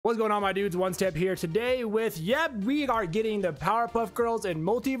What's going on, my dudes? Onestep here today with, we are getting the Powerpuff Girls in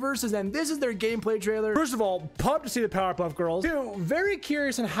MultiVersus, and this is their gameplay trailer. First of all, pumped to see the Powerpuff Girls. Two, very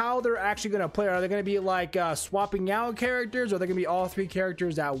curious on how they're actually going to play. Are they going to be like swapping out characters? Are they going to be all three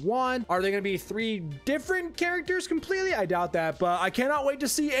characters at one? Are they going to be three different characters completely? I doubt that, but I cannot wait to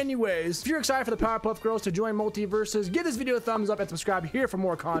see anyways. If you're excited for the Powerpuff Girls to join MultiVersus, give this video a thumbs up and subscribe here for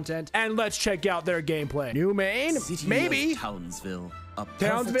more content, and let's check out their gameplay. New main? City maybe. of Townsville. A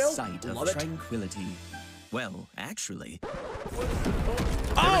Townsville? perfect site of tranquility. Well, actually,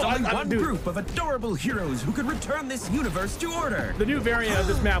 Oh, there's only one group of adorable heroes who could return this universe to order. The new variant of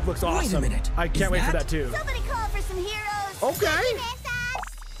this map looks awesome. Wait a minute. I can't wait for that too. Somebody call for some heroes. Okay.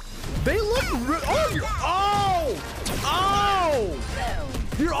 They look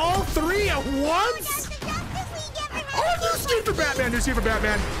you're all three at once? Oh, new skin for Batman, new skin for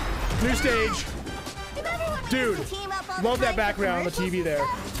Batman. New stage. Dude, love that background on the TV there.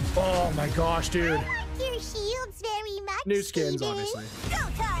 Oh my gosh, dude. I like your shields very much. New skins, Steven. obviously. Go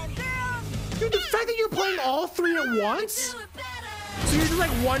time, girls. Dude, the fact that you're playing all three at once? So you're just like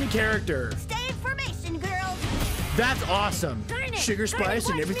one character. Stay in formation, girls. That's awesome. Sugar spice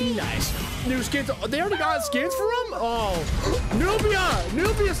and everything nice. New skins. They already got skins for them? Oh. Nubia!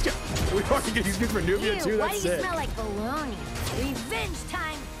 Nubia skin. We already get these skins for Nubia too. Why That's do you sick. smell like bologna? Revenge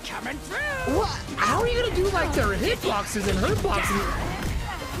time coming through. What? How are you gonna do like their hitboxes and hurt boxes?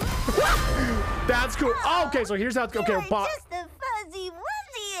 That's cool. Oh, okay, so here's how it's okay. You're just the fuzzy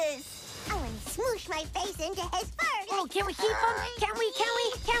wuzziest. I want to smoosh my face into his fur. Oh, can we keep him? Can we?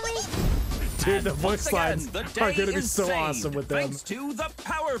 Dude, the voice slides The are day gonna be is so saved, awesome with them. Thanks to the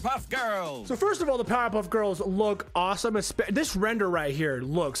Powerpuff Girls. So first of all, the Powerpuff Girls look awesome. This render right here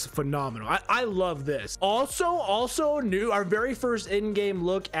looks phenomenal. I love this. Also new, our very first in-game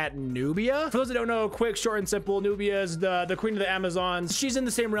look at Nubia. For those that don't know, quick, short, and simple, Nubia is the queen of the Amazons. She's in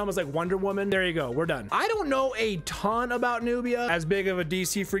the same realm as like Wonder Woman. There you go, we're done. I don't know a ton about Nubia. As big of a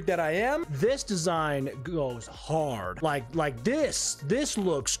DC freak that I am, this design goes hard. Like this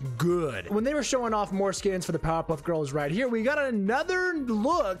looks good. When they were showing off more skins for the Powerpuff Girls right here, we got another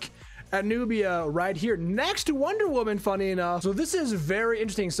look at Nubia right here next to Wonder Woman, funny enough. So this is very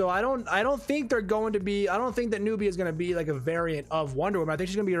interesting. So I don't think they're going to be, I don't think that Nubia is going to be like a variant of Wonder Woman. I think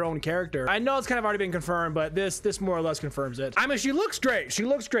she's going to be her own character. I know it's kind of already been confirmed, but this more or less confirms it. I mean, she looks great. She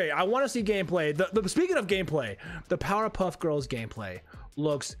looks great. I want to see gameplay. Speaking of gameplay, the Powerpuff Girls gameplay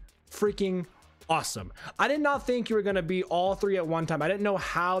looks freaking awesome. I did not think you were gonna be all three at one time. I didn't know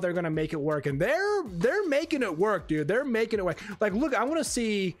how they're gonna make it work, and they're making it work, dude. They're making it work. Like, look, I want to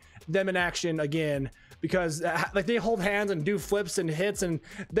see them in action again, because like they hold hands and do flips and hits, and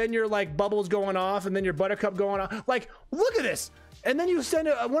then your like bubbles going off, and then your Buttercup going off. Like, look at this. And then you send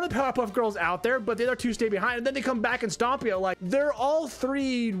one of the Powerpuff Girls out there, but the other two stay behind, and then they come back and stomp you. Like, they're all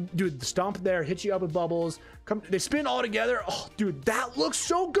three, dude. Stomp there, hit you up with bubbles. They spin all together. Oh, dude, that looks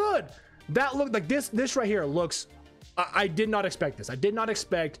so good. That looked like this right here looks, I did not expect this. I did not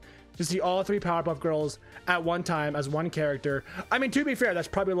expect to see all three Powerpuff Girls at one time as one character. I mean, to be fair, that's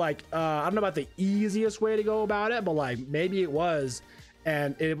probably like, I don't know about the easiest way to go about it, but like maybe it was,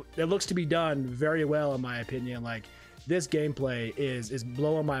 and it looks to be done very well in my opinion. Like, this gameplay is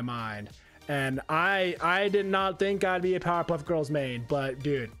blowing my mind, and I did not think I'd be a Powerpuff Girls main, but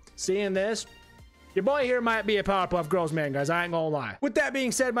dude, seeing this, your boy here might be a Powerpuff Girls man, guys. I ain't gonna lie. With that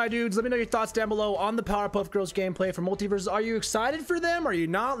being said, my dudes, let me know your thoughts down below on the Powerpuff Girls gameplay for MultiVersus. Are you excited for them? Are you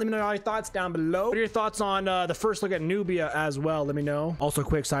not? Let me know your thoughts down below. What are your thoughts on the first look at Nubia as well? Let me know. Also,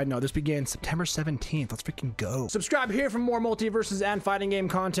 quick side note, this begins September 17th. Let's freaking go. Subscribe here for more MultiVersus and fighting game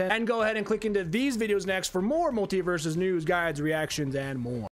content, and go ahead and click into these videos next for more MultiVersus news, guides, reactions, and more.